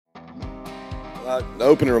The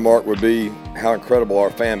opening remark would be how incredible our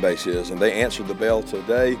fan base is, and they answered the bell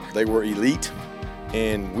today. They were elite,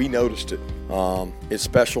 and we noticed it. It's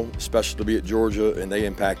special to be at Georgia, and they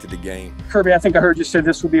impacted the game. Kirby, I think I heard you say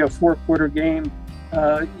this will be a four-quarter game.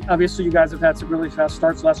 Obviously, you guys have had some really fast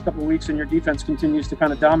starts the last couple of weeks, and your defense continues to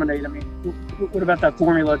kind of dominate. I mean, what about that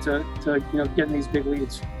formula to getting these big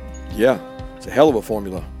leads? Yeah, it's a hell of a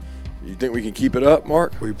formula. You think we can keep it up,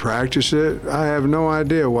 Mark? We practice it. I have no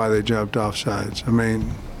idea why they jumped off sides. I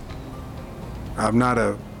mean, I'm not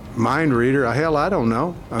a mind reader. Hell, I don't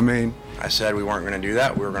know. I said we weren't going to do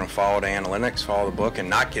that. We were going to follow the analytics, follow the book, and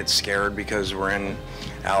not get scared because we're in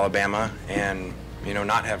Alabama and,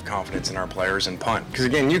 not have confidence in our players and punt. Because,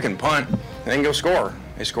 again, you can punt and then go score.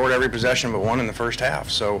 They scored every possession but one in the first half.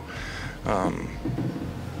 So, I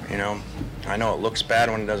know it looks bad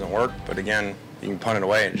when it doesn't work, but, again, you can punt it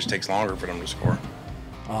away. It just takes longer for them to score.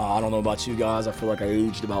 I don't know about you guys. I feel like I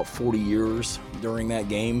aged about 40 years during that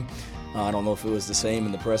game. I don't know if it was the same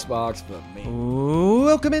in the press box, but man.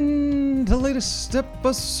 Welcome in to the latest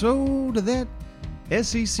episode of that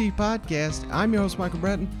SEC podcast. I'm your host, Michael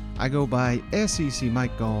Bratton. I go by SEC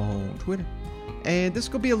Mike on Twitter. And this is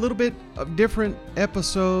going to be a little bit of different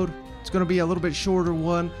episode. It's going to be a little bit shorter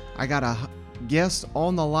one. I got a guest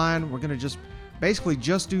on the line. We're going to just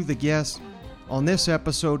do the guest on this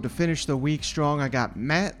episode to finish the week strong. I got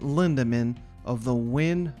Matt Lindeman of the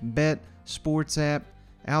Wynn Sports app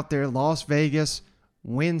out there, Las Vegas,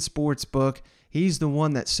 Wynn Sportsbook. He's the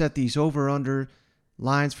one that set these over-under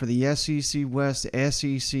lines for the SEC West,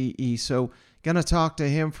 SEC East. So going to talk to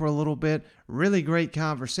him for a little bit. Really great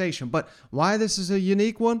conversation. But why this is a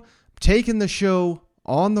unique one, taking the show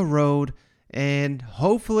on the road, and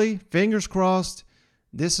hopefully, fingers crossed,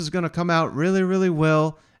 this is going to come out really, really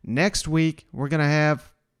well. Next week, we're going to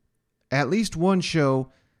have at least one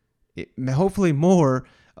show, hopefully more,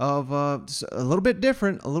 of a little bit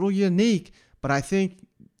different, a little unique, but I think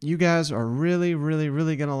you guys are really, really,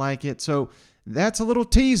 really going to like it. So that's a little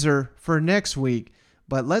teaser for next week,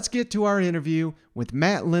 but let's get to our interview with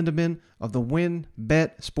Matt Lindeman of the Wynn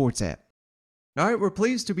Sports app. All right, we're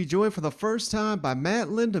pleased to be joined for the first time by Matt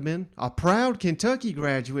Lindeman, a proud Kentucky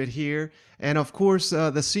graduate here, and of course,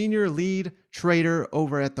 the senior lead trader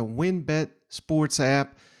over at the Wynn Sports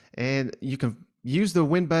app. And you can use the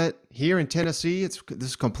WynnBet here in Tennessee. This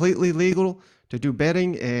is completely legal to do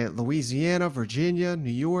betting in Louisiana, Virginia, New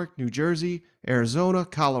York, New Jersey, Arizona,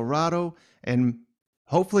 Colorado, and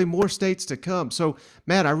hopefully more states to come. So,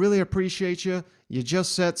 Matt, I really appreciate you. You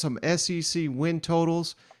just set some SEC win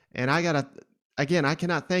totals, and I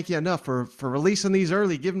cannot thank you enough for releasing these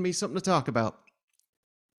early, giving me something to talk about.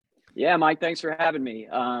 Yeah, Mike, thanks for having me.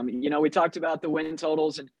 We talked about the win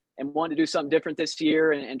totals and wanted to do something different this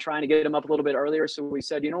year and trying to get them up a little bit earlier. So we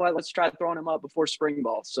said, you know what, let's try throwing them up before spring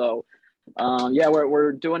ball. So,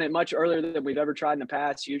 we're doing it much earlier than we've ever tried in the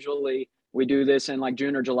past. Usually we do this in like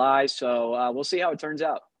June or July. So we'll see how it turns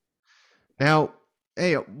out. Now,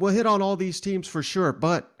 hey, we'll hit on all these teams for sure,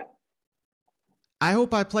 but I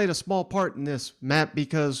hope I played a small part in this, Matt,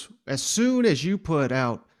 because as soon as you put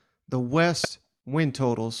out the West win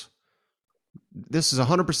totals, this is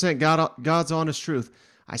 100% God's honest truth.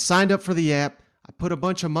 I signed up for the app. I put a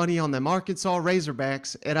bunch of money on them Arkansas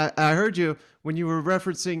Razorbacks, and I heard you when you were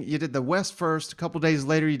referencing, you did the West first. A couple days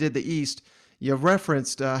later, you did the East. You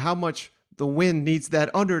referenced how much the Wynn needs that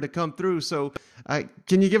under to come through. So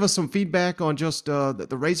can you give us some feedback on just the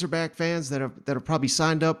Razorback fans that have probably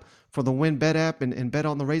signed up for the Wynn app and bet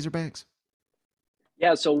on the Razorbacks?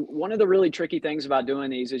 Yeah, so one of the really tricky things about doing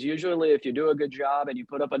these is usually if you do a good job and you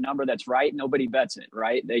put up a number that's right, nobody bets it,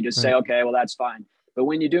 right? They just say, okay, well, that's fine. But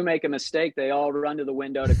when you do make a mistake, they all run to the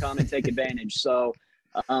window to come and take advantage. So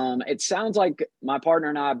it sounds like my partner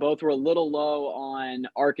and I both were a little low on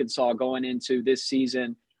Arkansas going into this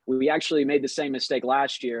season. We actually made the same mistake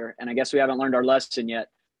last year, and I guess we haven't learned our lesson yet.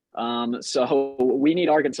 So we need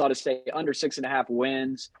Arkansas to stay under 6.5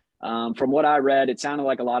 wins. From what I read, it sounded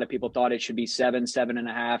like a lot of people thought it should be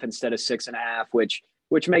 7.5 instead of 6.5,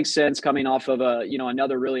 which makes sense coming off of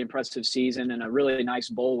another really impressive season and a really nice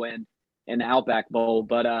bowl win in the Outback Bowl.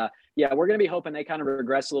 But we're going to be hoping they kind of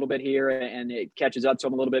regress a little bit here and it catches up to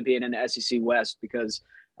them a little bit being in the SEC West, because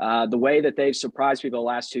the way that they've surprised people the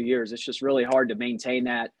last 2 years, it's just really hard to maintain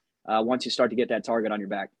that once you start to get that target on your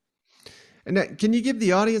back. And can you give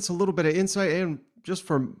the audience a little bit of insight, and just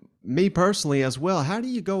for me personally as well, how do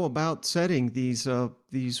you go about setting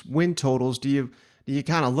these win totals? Do you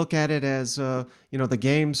kind of look at it as the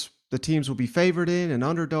games the teams will be favored in and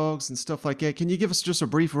underdogs and stuff like that? Can you give us just a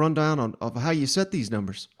brief rundown of how you set these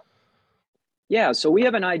numbers? Yeah, so we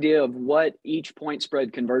have an idea of what each point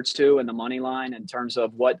spread converts to in the money line in terms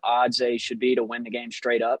of what odds they should be to win the game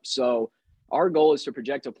straight up. So our goal is to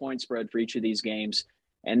project a point spread for each of these games.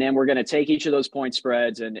 And then we're going to take each of those point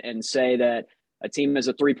spreads and say that a team is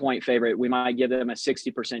a 3-point favorite. We might give them a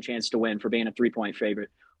 60% chance to win for being a 3-point favorite.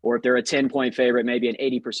 Or if they're a 10-point favorite, maybe an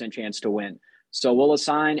 80% chance to win. So we'll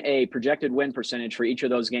assign a projected win percentage for each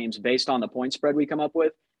of those games based on the point spread we come up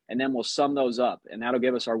with. And then we'll sum those up, and that'll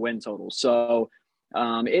give us our win total. So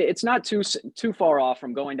it's not too far off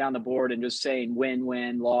from going down the board and just saying win,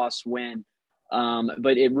 win, loss, win.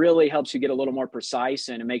 But it really helps you get a little more precise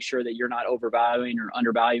and to make sure that you're not overvaluing or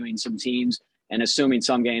undervaluing some teams and assuming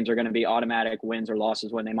some games are going to be automatic wins or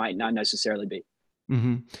losses when they might not necessarily be.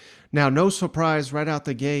 Mm-hmm. Now, no surprise right out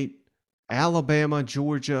the gate, Alabama,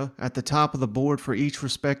 Georgia at the top of the board for each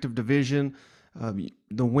respective division.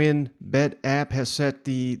 The Wynn Bet app has set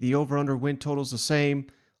the over-under win totals the same,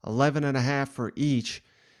 11.5 for each.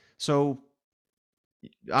 So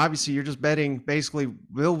obviously you're just betting basically,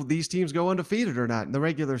 will these teams go undefeated or not in the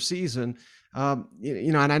regular season?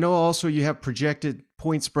 And I know also you have projected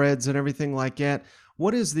point spreads and everything like that.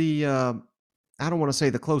 What is the, I don't want to say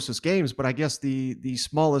the closest games, but I guess the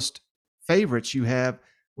smallest favorites you have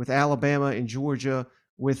with Alabama and Georgia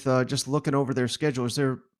with just looking over their schedule? Is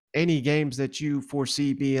there any games that you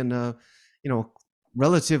foresee being,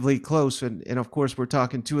 relatively close? And of course, we're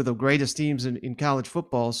talking two of the greatest teams in college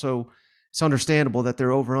football. So it's understandable that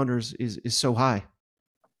their over-unders is so high.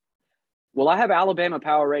 Well, I have Alabama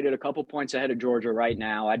power rated a couple points ahead of Georgia right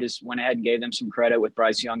now. I just went ahead and gave them some credit with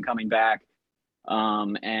Bryce Young coming back.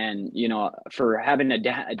 And, for having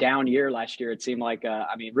a down year last year, it seemed like,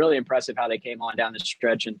 really impressive how they came on down the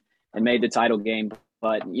stretch and made the title game.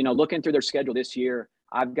 But, looking through their schedule this year,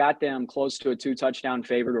 I've got them close to a 2-touchdown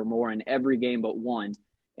favorite or more in every game but one.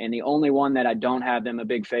 And the only one that I don't have them a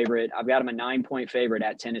big favorite, I've got them a 9-point favorite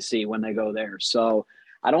at Tennessee when they go there. So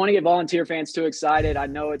I don't want to get Volunteer fans too excited. I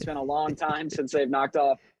know it's been a long time since they've knocked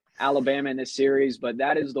off Alabama in this series, but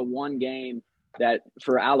that is the one game that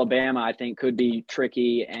for Alabama I think could be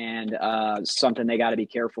tricky and something they got to be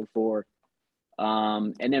careful for.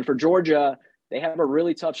 And then for Georgia, they have a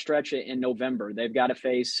really tough stretch in November. They've got to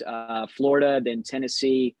face Florida, then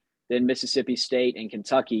Tennessee, then Mississippi State and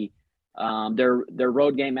Kentucky. Their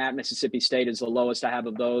road game at Mississippi State is the lowest I have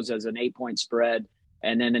of those as an 8-point spread.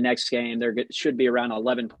 And then the next game, there should be around an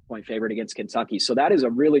 11-point favorite against Kentucky. So that is a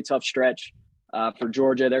really tough stretch for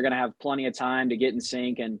Georgia. They're going to have plenty of time to get in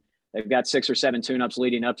sync, and they've got 6 or 7 tune-ups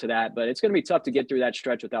leading up to that. But it's going to be tough to get through that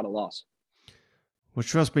stretch without a loss. Well,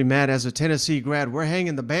 trust me, Matt, as a Tennessee grad, we're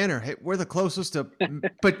hanging the banner. Hey, we're the closest to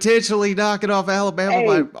potentially knocking off Alabama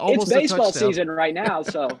by almost a touchdown. It's baseball season right now,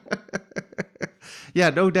 so. Yeah,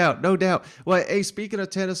 no doubt. Well, hey, speaking of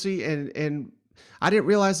Tennessee, and I didn't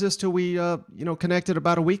realize this till we, connected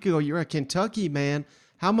about a week ago. You're a Kentucky man.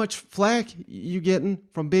 How much flack you getting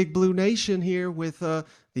from Big Blue Nation here with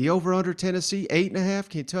the over/under Tennessee 8.5,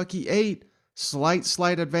 Kentucky 8,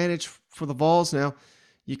 slight advantage for the Vols. Now,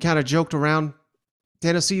 you kind of joked around.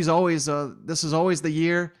 Tennessee's always this is always the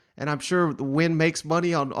year, and I'm sure the Wynn makes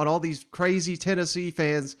money on all these crazy Tennessee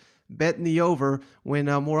fans betting the over when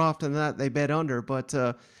more often than not they bet under. But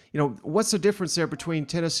what's the difference there between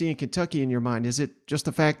Tennessee and Kentucky in your mind? Is it just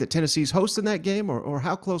the fact that Tennessee's hosting that game, or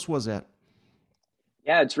how close was that?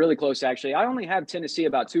 Yeah, it's really close, actually. I only have Tennessee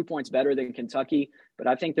about 2 points better than Kentucky, but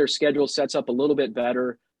I think their schedule sets up a little bit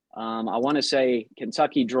better. I want to say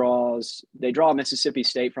Kentucky draw Mississippi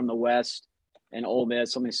State from the West and Ole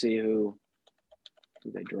Miss. Let me see who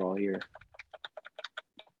they draw here.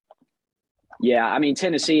 Yeah,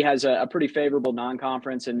 Tennessee has a pretty favorable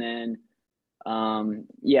non-conference, and then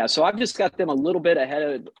so I've just got them a little bit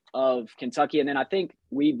ahead of Kentucky, and then I think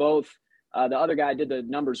we both the other guy I did the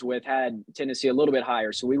numbers with had Tennessee a little bit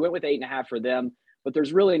higher, so we went with 8.5 for them. But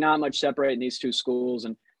there's really not much separating these two schools,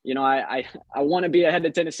 and I want to be ahead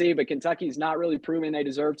of Tennessee, but Kentucky's not really proving they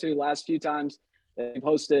deserve to. Last few times they've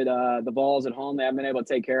hosted the Vols at home, they haven't been able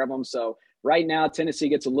to take care of them. So right now Tennessee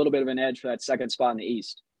gets a little bit of an edge for that second spot in the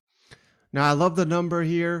East. Now, I love the number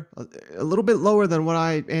here, a little bit lower than what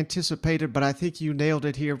I anticipated, but I think you nailed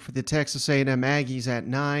it here for the Texas A&M Aggies at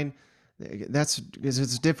 9. That's because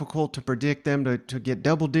it's difficult to predict them to get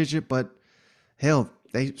double digit, but hell,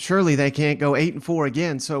 they can't go 8-4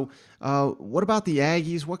 again. So, what about the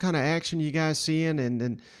Aggies? What kind of action you guys seeing?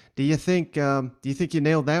 And do you think you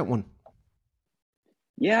nailed that one?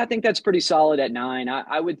 Yeah, I think that's pretty solid at 9.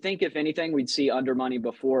 I would think if anything, we'd see under money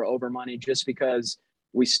before over money, just because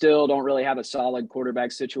we still don't really have a solid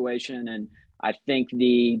quarterback situation. And I think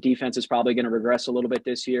the defense is probably going to regress a little bit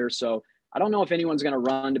this year. So I don't know if anyone's going to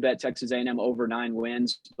run to bet Texas A&M over 9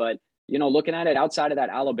 wins, but looking at it outside of that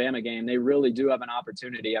Alabama game, they really do have an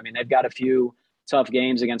opportunity. I mean, they've got a few tough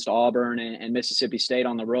games against Auburn and Mississippi State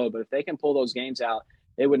on the road, but if they can pull those games out,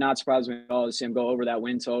 it would not surprise me at all to see them go over that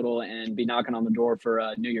win total and be knocking on the door for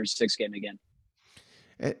a New Year's Six game again.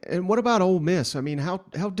 And what about Ole Miss? I mean, how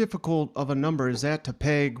difficult of a number is that to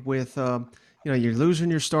peg with, you're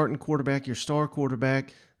losing your starting quarterback, your star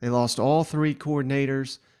quarterback. They lost all three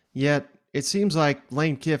coordinators, yet it seems like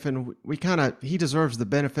Lane Kiffin, he deserves the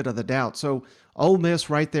benefit of the doubt. So Ole Miss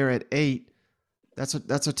right there at 8, that's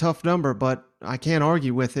a tough number, but I can't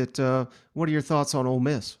argue with it. What are your thoughts on Ole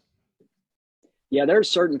Miss? Yeah, there's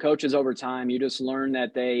certain coaches over time. You just learn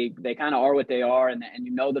that they kind of are what they are, and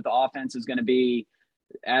you know that the offense is going to be,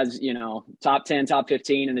 as top 10, top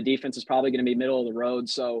 15, and the defense is probably going to be middle of the road.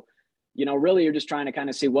 So, really you're just trying to kind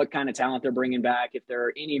of see what kind of talent they're bringing back, if there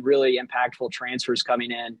are any really impactful transfers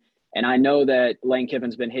coming in. And I know that Lane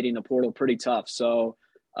Kiffin's been hitting the portal pretty tough. So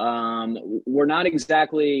we're not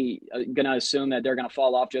exactly going to assume that they're going to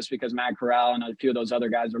fall off just because Matt Corral and a few of those other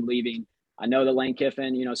guys are leaving. I know that Lane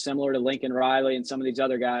Kiffin, similar to Lincoln Riley and some of these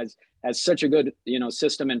other guys, has such a good,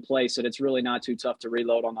 system in place that it's really not too tough to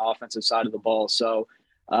reload on the offensive side of the ball. So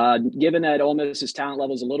given that Ole Miss's talent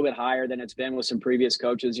level is a little bit higher than it's been with some previous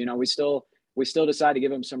coaches, we still decide to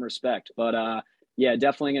give them some respect. But yeah,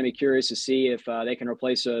 definitely going to be curious to see if they can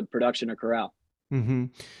replace a production of Corral. Mm-hmm.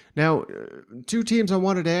 Now, two teams I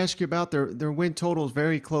wanted to ask you about, their win total is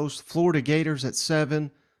very close. Florida Gators at 7,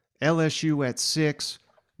 LSU at 6,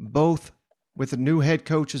 both with the new head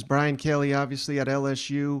coaches, Brian Kelly, obviously at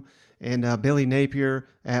LSU, and Billy Napier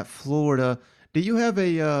at Florida. Do you have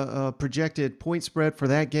a projected point spread for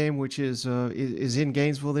that game, which is in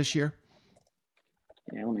Gainesville this year?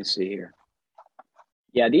 Yeah, let me see here.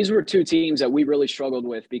 Yeah, these were two teams that we really struggled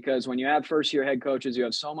with because when you have first-year head coaches, you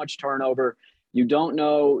have so much turnover. You don't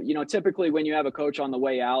know, typically when you have a coach on the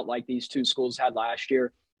way out, like these two schools had last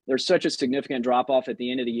year, there's such a significant drop-off at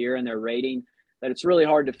the end of the year in their rating that it's really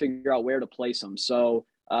hard to figure out where to place them. So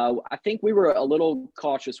I think we were a little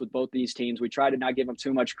cautious with both these teams. We tried to not give them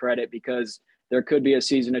too much credit because there could be a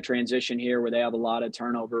season of transition here where they have a lot of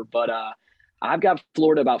turnover. But I've got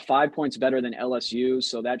Florida about 5 points better than LSU,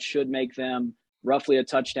 so that should make them roughly a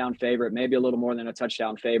touchdown favorite, maybe a little more than a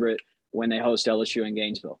touchdown favorite when they host LSU in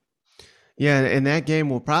Gainesville. Yeah, and that game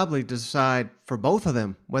will probably decide for both of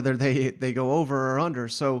them whether they go over or under.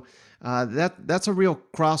 So that's a real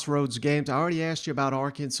crossroads game. I already asked you about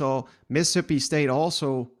Arkansas. Mississippi State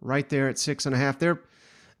also right there at 6.5.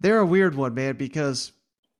 They're a weird one, man, because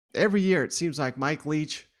every year it seems like Mike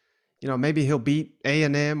Leach, maybe he'll beat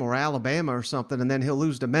A&M or Alabama or something, and then he'll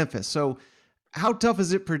lose to Memphis. So how tough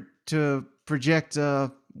is it to project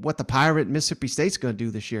what the Pirate Mississippi State's going to do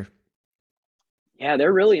this year? Yeah,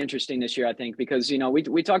 they're really interesting this year, I think, because,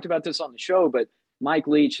 we talked about this on the show, but Mike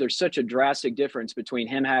Leach, there's such a drastic difference between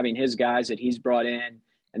him having his guys that he's brought in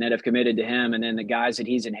and that have committed to him and then the guys that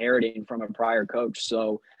he's inheriting from a prior coach.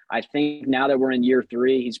 So I think now that we're in year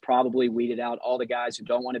 3, he's probably weeded out all the guys who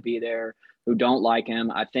don't want to be there, who don't like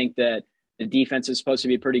him. I think that the defense is supposed to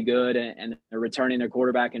be pretty good and they're returning their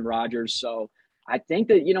quarterback in Rodgers. So I think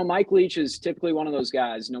that, Mike Leach is typically one of those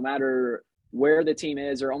guys, no matter where the team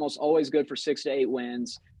is, they're almost always good for 6 to 8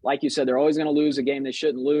 wins. Like you said, they're always going to lose a game they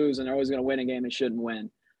shouldn't lose, and they're always going to win a game they shouldn't win.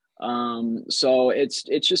 So it's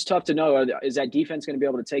just tough to know, is that defense going to be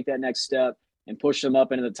able to take that next step and push them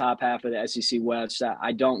up into the top half of the SEC West?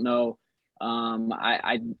 I don't know.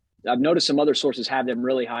 I've noticed some other sources have them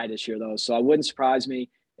really high this year, though. So it wouldn't surprise me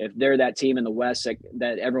if they're that team in the West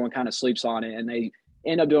that everyone kind of sleeps on it, and they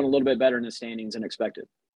end up doing a little bit better in the standings than expected.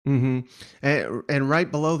 Mm-hmm. And right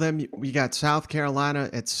below them, we got South Carolina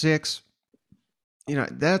at 6.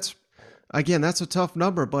 That's a tough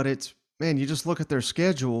number, but you just look at their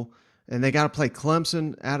schedule, and they got to play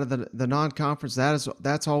Clemson out of the non-conference.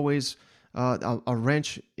 That's always a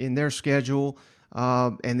wrench in their schedule.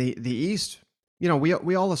 And the East,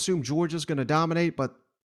 we all assume Georgia's going to dominate, but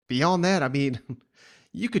beyond that,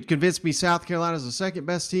 you could convince me South Carolina's the second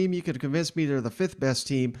best team. You could convince me they're the 5th best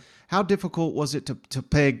team. How difficult was it to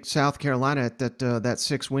peg South Carolina at that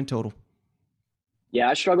 6 win total? Yeah,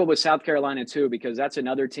 I struggled with South Carolina too, because that's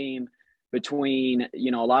another team between,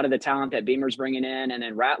 a lot of the talent that Beamer's bringing in and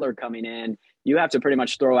then Rattler coming in. You have to pretty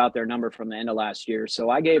much throw out their number from the end of last year. So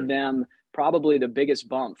I gave them probably the biggest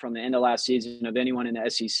bump from the end of last season of anyone in the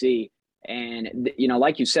SEC. And,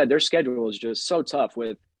 like you said, their schedule is just so tough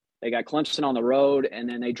they got Clemson on the road, and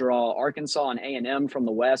then they draw Arkansas and A&M from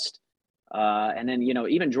the West. And then,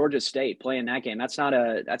 even Georgia State playing that game. That's not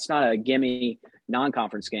a gimme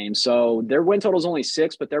non-conference game. So their win total is only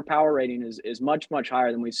 6, but their power rating is much, much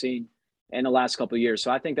higher than we've seen in the last couple of years.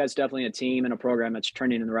 So I think that's definitely a team and a program that's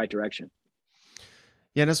trending in the right direction.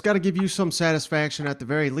 Yeah, and it's got to give you some satisfaction at the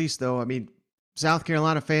very least, though. I mean, South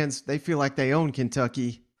Carolina fans, they feel like they own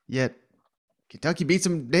Kentucky, yet Kentucky beats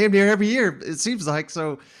them damn near every year, it seems like.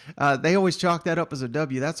 So they always chalk that up as a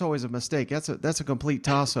W. That's always a mistake. That's a complete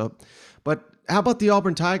toss-up. But how about the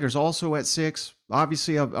Auburn Tigers, also at 6?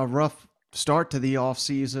 Obviously a rough start to the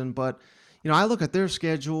offseason, but, I look at their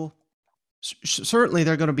schedule. Certainly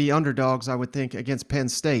they're going to be underdogs, I would think, against Penn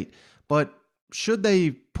State. But should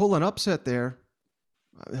they pull an upset there,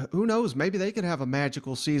 who knows? Maybe they could have a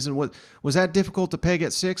magical season. Was that difficult to peg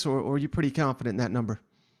at 6, or are you pretty confident in that number?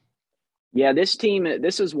 Yeah, this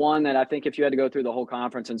is one that I think if you had to go through the whole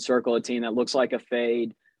conference and circle a team that looks like a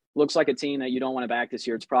fade, looks like a team that you don't want to back this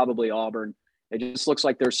year, it's probably Auburn. It just looks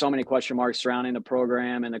like there's so many question marks surrounding the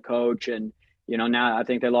program and the coach. And, now I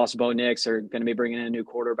think they lost Bo Nix. They're going to be bringing in a new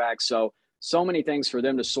quarterback. So many things for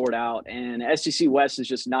them to sort out. And SEC West is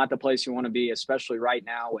just not the place you want to be, especially right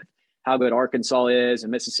now with how good Arkansas is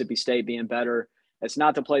and Mississippi State being better. It's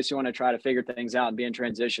not the place you want to try to figure things out and be in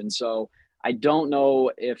transition. So I don't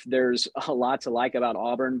know if there's a lot to like about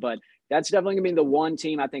Auburn, but that's definitely going to be the one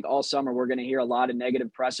team I think all summer we're going to hear a lot of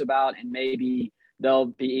negative press about, and maybe they'll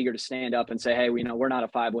be eager to stand up and say, hey, we're not a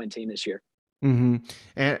 5-win team this year. Mm-hmm.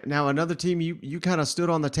 And now another team you kind of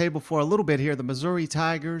stood on the table for a little bit here, the Missouri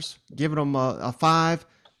Tigers, giving them a 5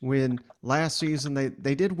 when last season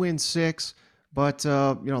they did win 6. But,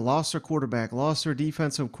 lost their quarterback, lost their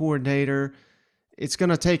defensive coordinator. It's going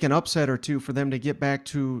to take an upset or two for them to get back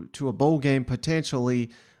to a bowl game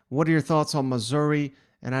potentially. What are your thoughts on Missouri?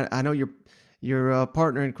 And I know your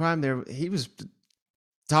partner in crime there, he was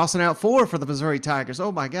tossing out 4 for the Missouri Tigers.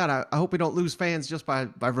 Oh, my God, I hope we don't lose fans just by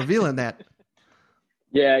revealing that.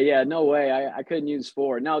 Yeah, no way. I couldn't use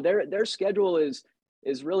 4. No, their schedule is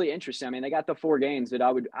really interesting. I mean, they got the 4 games that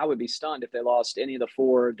I would be stunned if they lost any of the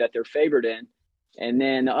 4 that they're favored in. And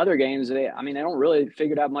then the other games, they don't really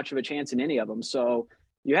figure to have much of a chance in any of them. So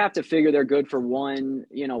you have to figure they're good for one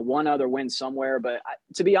other win somewhere. But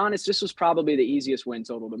to be honest, this was probably the easiest win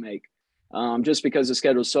total to make, just because the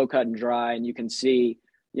schedule is so cut and dry, and you can see,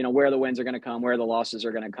 where the wins are going to come, where the losses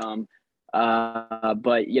are going to come.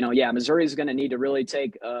 But Missouri is going to need to really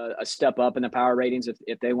take a step up in the power ratings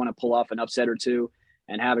if they want to pull off an upset or two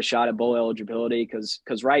and have a shot at bowl eligibility.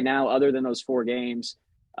 Because right now, other than those 4 games,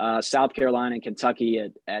 South Carolina and Kentucky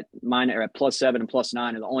at +7 and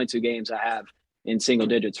 +9 are the only 2 games I have in single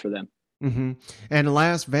digits for them. Mm-hmm. And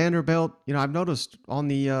last, Vanderbilt, I've noticed on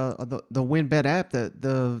the WinBet app that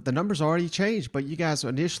the numbers already changed, but you guys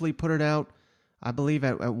initially put it out, I believe,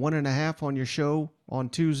 at 1.5 on your show on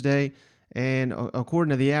Tuesday. And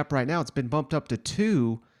according to the app right now, it's been bumped up to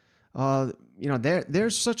 2. They're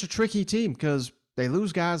such a tricky team because they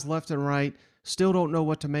lose guys left and right, still don't know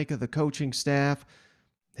what to make of the coaching staff.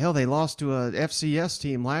 Hell, they lost to a FCS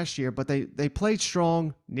team last year, but they played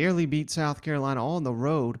strong, nearly beat South Carolina on the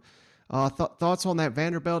road. Thoughts on that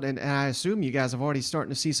Vanderbilt? And I assume you guys have already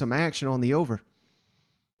starting to see some action on the over.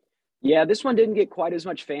 Yeah, this one didn't get quite as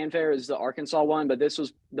much fanfare as the Arkansas one, but this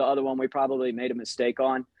was the other one we probably made a mistake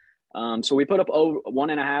on. So we put up over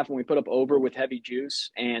 1.5 and we put up over with heavy juice,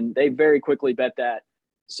 and they very quickly bet that.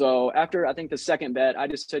 So after, I think, the second bet, I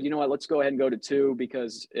just said, you know what, let's go ahead and go to 2,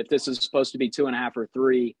 because if this is supposed to be 2.5 or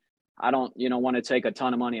 3, I don't, want to take a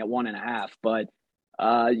ton of money at 1.5. But,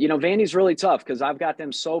 Vandy's really tough because I've got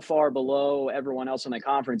them so far below everyone else in the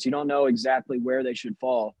conference. You don't know exactly where they should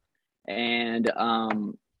fall. And,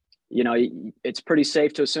 it's pretty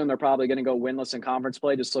safe to assume they're probably going to go winless in conference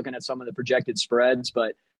play, just looking at some of the projected spreads.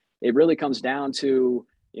 But it really comes down to,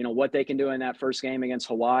 what they can do in that first game against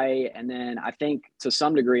Hawaii. And then I think to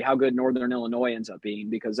some degree how good Northern Illinois ends up being,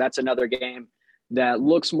 because that's another game that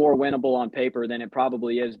looks more winnable on paper than it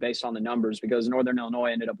probably is based on the numbers, because Northern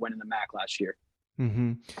Illinois ended up winning the MAC last year.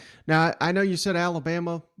 Mm-hmm. Now, I know you said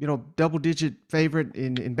Alabama, double-digit favorite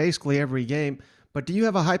in basically every game, but do you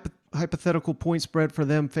have a hypothetical point spread for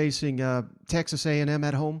them facing Texas A&M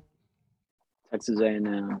at home? Texas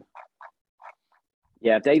A&M.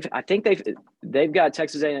 Yeah, I think they've got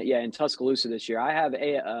Texas A&M, in Tuscaloosa this year. I have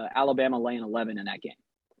Alabama laying 11 in that game.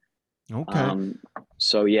 Okay.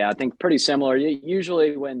 So yeah, I think pretty similar.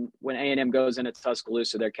 Usually when A&M goes into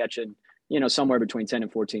Tuscaloosa, they're catching, somewhere between 10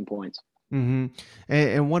 and 14 points. Mm-hmm.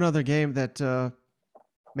 And one other game that,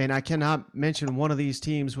 I cannot mention one of these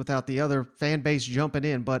teams without the other fan base jumping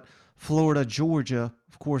in, but Florida, Georgia,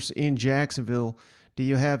 of course, in Jacksonville. Do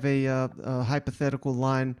you have a hypothetical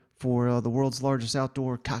line for the world's largest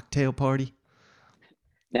outdoor cocktail party?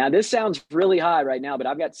 Now, this sounds really high right now, but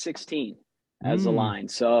I've got 16 as a line.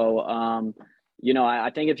 So, I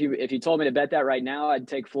think if you told me to bet that right now, I'd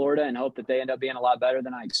take Florida and hope that they end up being a lot better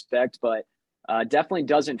than I expect. But definitely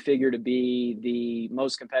doesn't figure to be the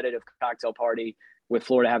most competitive cocktail party with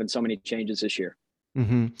Florida having so many changes this year.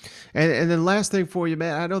 Mm-hmm. And then last thing for you,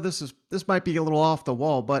 Matt, I know this might be a little off the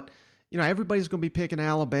wall, but everybody's going to be picking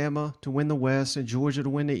Alabama to win the West and Georgia to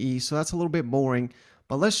win the East, so that's a little bit boring.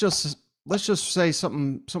 But let's just say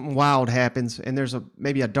something wild happens, and there's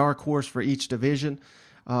maybe a dark horse for each division.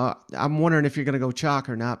 I'm wondering if you're going to go chalk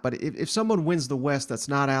or not. But if someone wins the West that's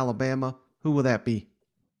not Alabama, who will that be?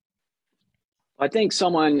 I think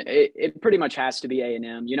it pretty much has to be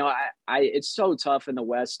A&M. It's so tough in the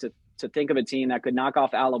West to think of a team that could knock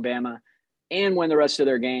off Alabama and win the rest of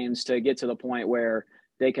their games to get to the point where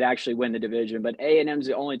they could actually win the division. But A&M's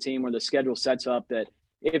the only team where the schedule sets up that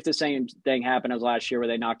if the same thing happened as last year where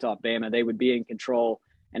they knocked off Bama, they would be in control.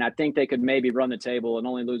 And I think they could maybe run the table and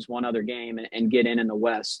only lose one other game and get in the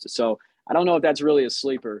West. So I don't know if that's really a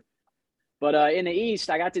sleeper. But in the East,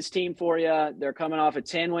 I got this team for you. They're coming off a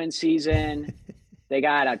 10-win season. They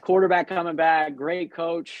got a quarterback coming back, great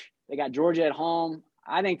coach. They got Georgia at home.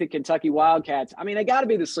 I think the Kentucky Wildcats, they got to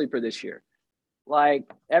be the sleeper this year.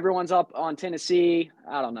 Like, everyone's up on Tennessee.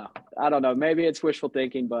 I don't know. Maybe it's wishful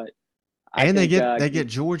thinking, but they get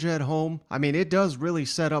Georgia at home. It does really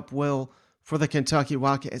set up well for the Kentucky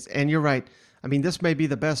Wildcats. And you're right. This may be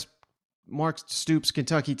the best Mark Stoops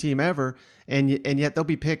Kentucky team ever, and yet they'll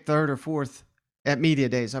be picked third or fourth at media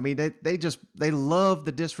days. They love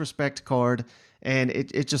the disrespect card, and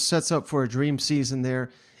it just sets up for a dream season there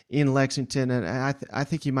in Lexington. And I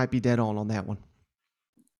think you might be dead on that one.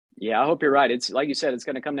 Yeah, I hope you're right. It's like you said, it's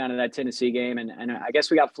going to come down to that Tennessee game, and I guess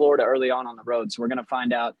we got Florida early on the road, so we're going to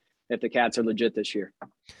find out if the Cats are legit this year.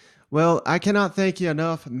 Well, I cannot thank you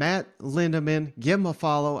enough. Matt Lindeman, give him a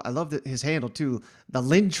follow. I love his handle too. The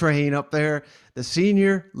Lind Train up there, the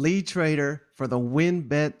senior lead trader for the Wynn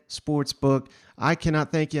Sportsbook. I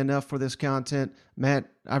cannot thank you enough for this content. Matt,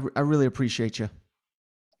 I really appreciate you.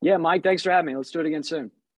 Yeah, Mike, thanks for having me. Let's do it again soon.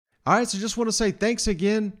 All right, so just want to say thanks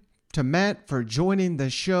again to Matt for joining the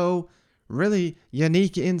show. Really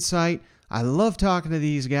unique insight. I love talking to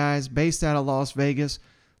these guys based out of Las Vegas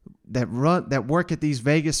that work at these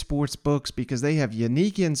Vegas sports books because they have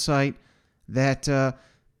unique insight that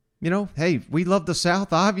hey, we love the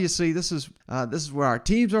South. Obviously, this is where our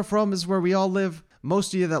teams are from. This is where we all live.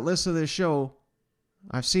 Most of you that listen to this show,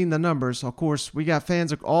 I've seen the numbers. Of course, we got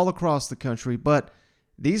fans all across the country, but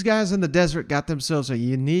these guys in the desert got themselves a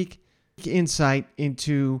unique insight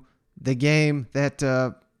into the game that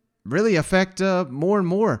really affect more and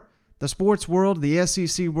more the sports world, the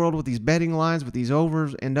SEC world, with these betting lines, with these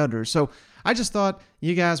overs and unders. So I just thought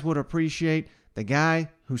you guys would appreciate the guy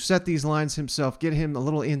who set these lines himself, get him a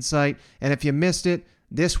little insight. And if you missed it,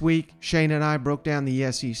 this week, Shane and I broke down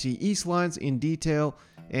the SEC East lines in detail.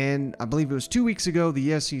 And I believe it was 2 weeks ago,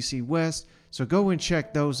 the SEC West. So go and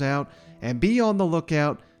check those out. And be on the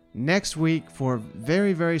lookout next week for a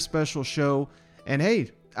very, very special show. And hey,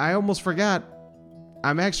 I almost forgot.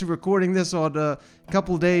 I'm actually recording this on a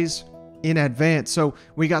couple days in advance. So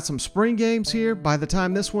we got some spring games here. By the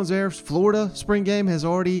time this one's airs, Florida spring game has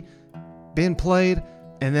already been played.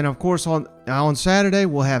 And then, of course, on Saturday,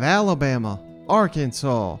 we'll have Alabama,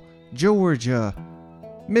 Arkansas, Georgia,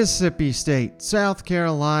 Mississippi State, South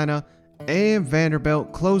Carolina, and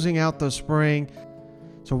Vanderbilt closing out the spring.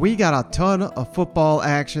 So we got a ton of football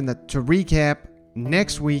action to recap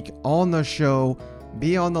next week on the show.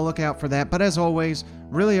 Be on the lookout for that. But as always,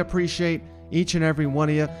 really appreciate each and every one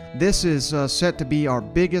of you. This is set to be our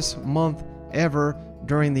biggest month ever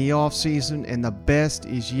during the off season, and the best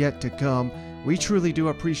is yet to come. We truly do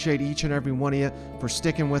appreciate each and every one of you for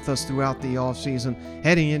sticking with us throughout the off season,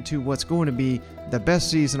 heading into what's going to be the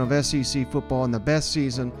best season of SEC football and the best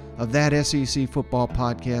season of that SEC football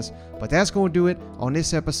podcast. But that's going to do it on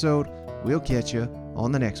this episode. We'll catch you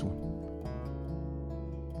on the next one.